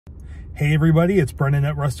Hey everybody, it's Brennan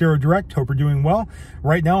at Russ Darrow Direct. Hope you're doing well.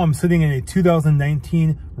 Right now I'm sitting in a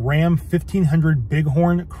 2019 Ram 1500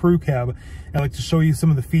 Bighorn Crew Cab. I'd like to show you some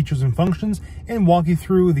of the features and functions and walk you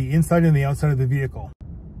through the inside and the outside of the vehicle.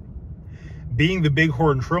 Being the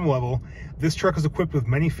Bighorn trim level, this truck is equipped with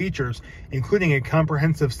many features, including a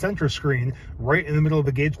comprehensive center screen right in the middle of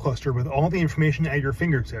the gauge cluster with all the information at your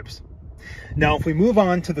fingertips. Now, if we move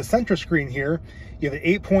on to the center screen here, you have an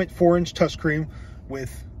 8.4-inch touchscreen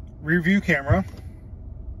with rear view camera,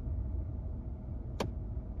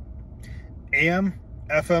 AM,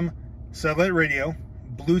 FM, satellite radio,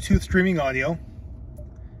 Bluetooth streaming audio,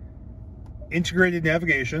 integrated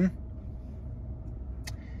navigation,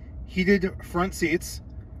 heated front seats,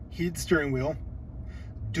 heated steering wheel,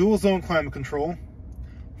 dual zone climate control,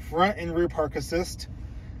 front and rear park assist,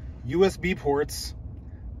 USB ports,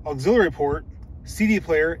 auxiliary port, CD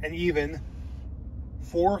player, and even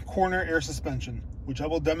 4-corner air suspension, which I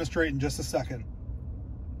will demonstrate in just a second.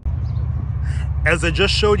 As I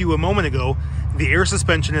just showed you a moment ago, the air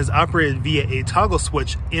suspension is operated via a toggle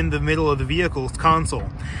switch in the middle of the vehicle's console.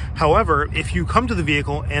 However, if you come to the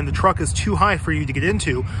vehicle and the truck is too high for you to get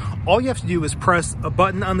into, all you have to do is press a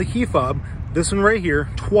button on the key fob, this one right here,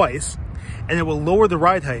 twice, and it will lower the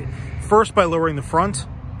ride height, first by lowering the front,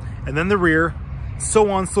 and then the rear, so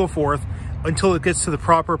on and so forth, until it gets to the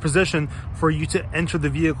proper position for you to enter the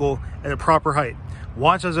vehicle at a proper height.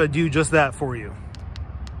 Watch as I do just that for you.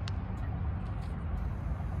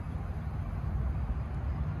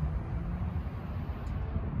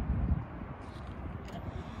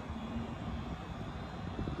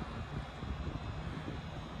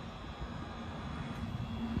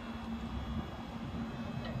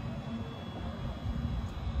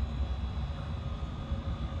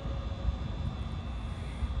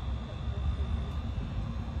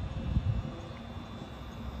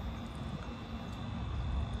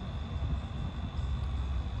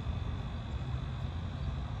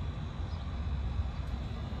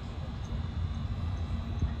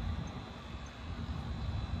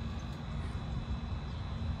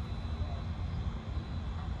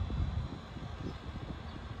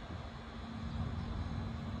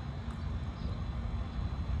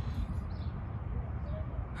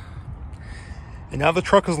 And now the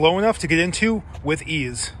truck is low enough to get into with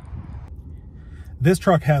ease. This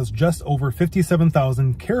truck has just over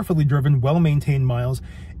 57,000 carefully driven, well-maintained miles,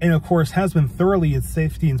 and of course has been thoroughly and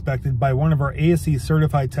safety inspected by one of our ASE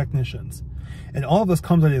certified technicians. And all of this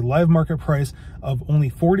comes at a live market price of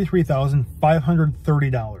only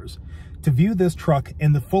 $43,530. To view this truck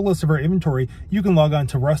and the full list of our inventory, you can log on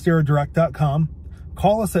to russdarrowdirect.com,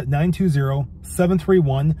 call us at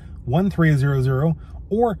 920-731-1300,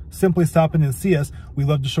 or simply stop in and see us. We'd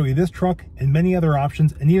love to show you this truck and many other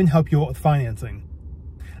options and even help you out with financing.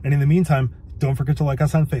 And in the meantime, don't forget to like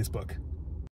us on Facebook.